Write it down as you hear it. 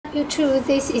YouTube,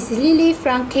 this is Lily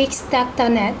from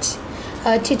kickstalknet.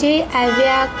 Today I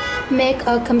will make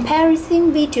a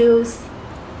comparison videos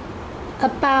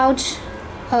about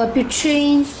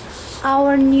between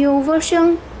our new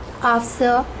version of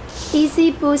the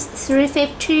Yeezy Boost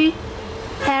 350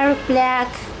 Air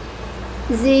Black.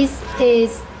 This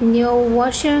is new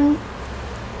version.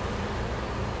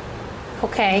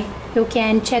 Okay, you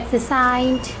can check the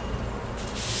side.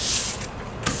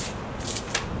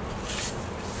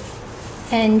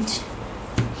 And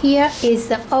here is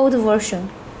the old version.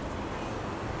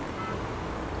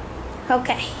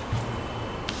 Okay.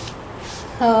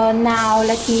 Now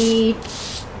let me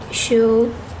show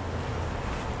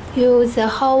you the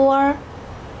whole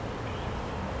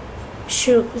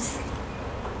shoes.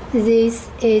 This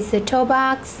is the toe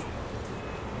box,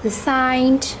 the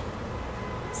side,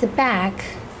 the back,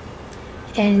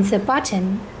 and the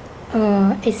bottom.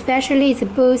 Especially the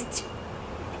boost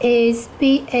is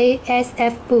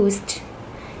BASF boost.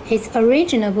 It's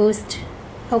original boost.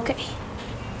 Okay.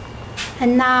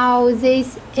 And now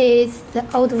this is the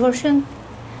old version,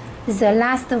 the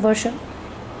last version.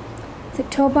 The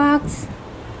toe box,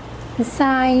 the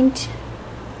side,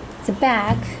 the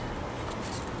back,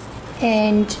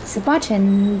 and the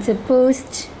bottom, the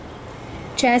boost,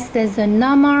 just as the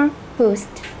normal boost.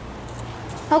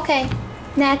 Okay,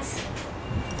 next,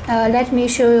 let me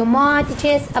show you more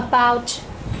details about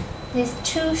these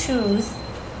two shoes.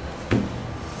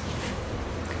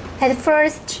 At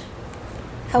first,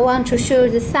 I want to show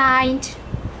the side.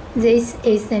 This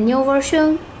is the new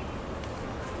version.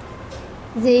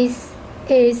 This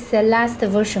is the last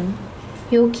version.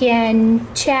 You can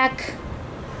check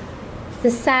the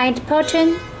side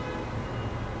pattern.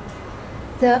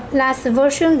 The last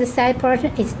version, the side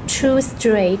pattern is too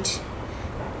straight.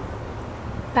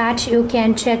 But you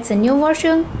can check the new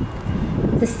version.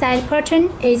 The side pattern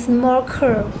is more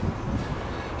curved.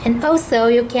 And also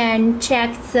you can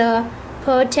check the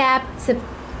pull tab, the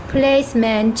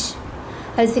placement,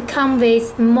 as it comes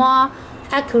with more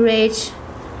accurate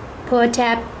pull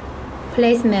tab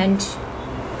placement.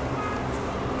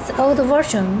 The old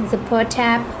version, the pull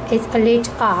tab is a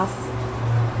little off.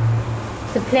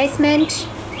 The placement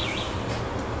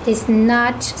is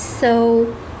not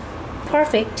so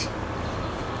perfect.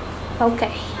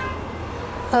 Okay.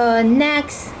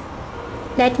 Next,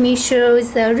 let me show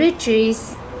the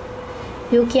ridges.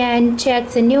 You can check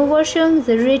the new version.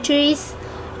 The ridges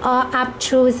are up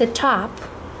to the top.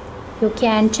 You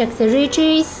can check the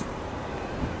ridges.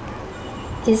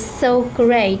 It's so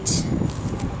great.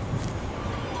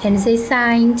 And this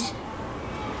side.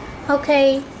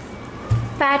 Okay,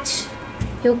 but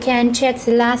you can check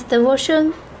the last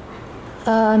version.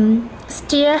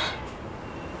 Still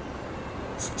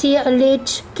a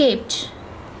little gapped.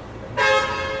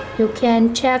 You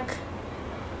can check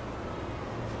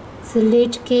the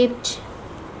lid gapped.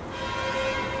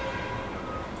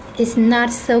 It's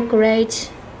not so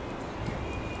great.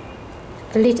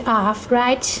 A little off,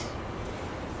 right?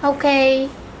 Okay.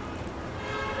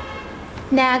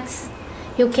 Next,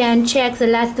 you can check the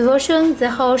last version.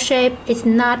 The whole shape is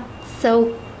not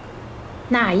so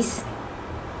nice.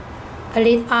 A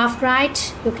little off,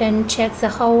 right? You can check the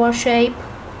whole shape.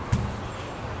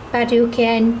 But you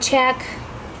can check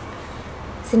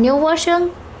the new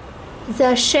version.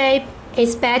 The shape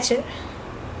is better.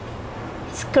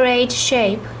 It's great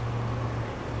shape.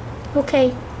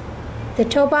 Okay, the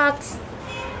toe box.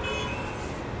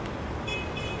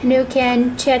 And you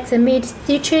can check the mid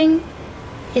stitching.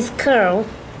 It's curved.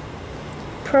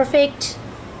 Perfect.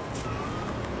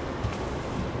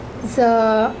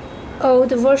 The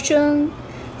old version,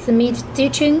 the mid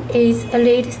stitching is a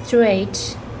little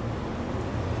straight.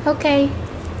 Okay.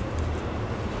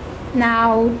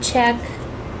 Now check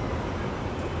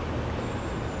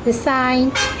the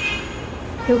side.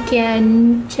 You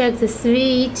can check the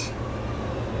sweet.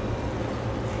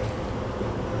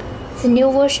 The new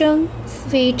version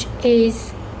sweet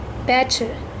is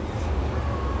better.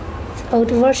 The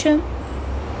old version.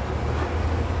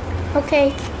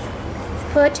 Okay.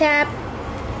 Pull tab.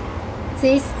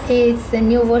 This is the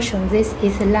new version. This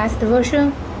is the last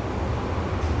version.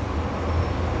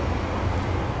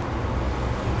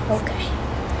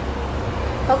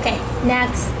 Okay,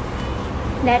 next,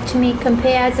 let me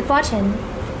compare the button.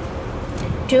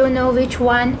 Do you know which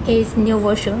one is new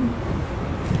version?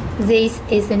 This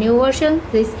is the new version.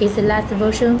 This is the last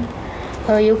version.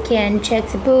 You can check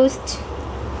the boost.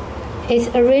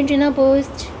 It's original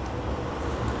boost.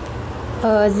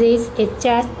 This is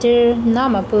just the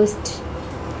normal boost.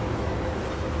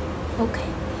 Okay,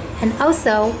 and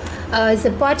also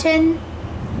the button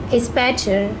is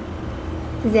better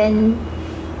than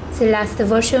The last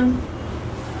version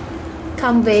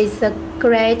comes with a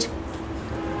great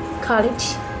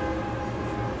quality.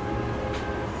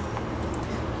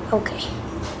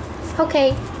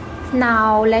 Okay,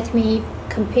 now let me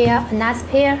compare another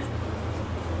pair.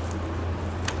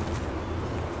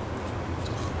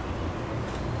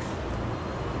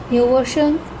 New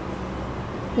version,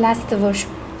 last version.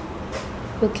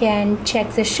 You can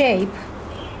check the shape.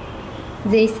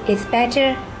 This is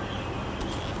better.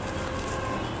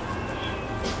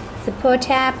 The pull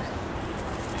tab,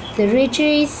 the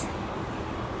ridges.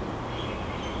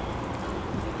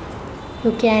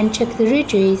 You can check the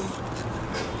ridges.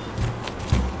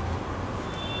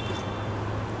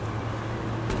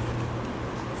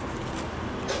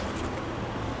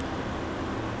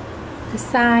 The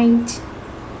side.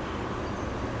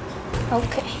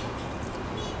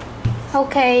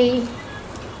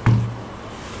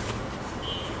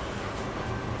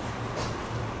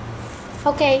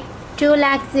 Okay, do you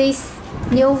like this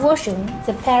new version,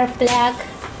 the pair black?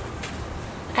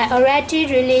 I already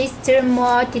released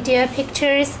more detailed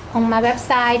pictures on my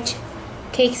website,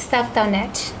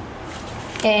 kickstalknet,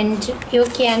 and you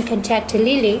can contact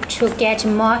Lily to get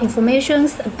more information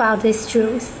about these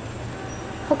shoes.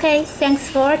 Okay, thanks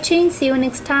for watching. See you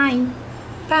next time.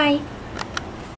 Bye.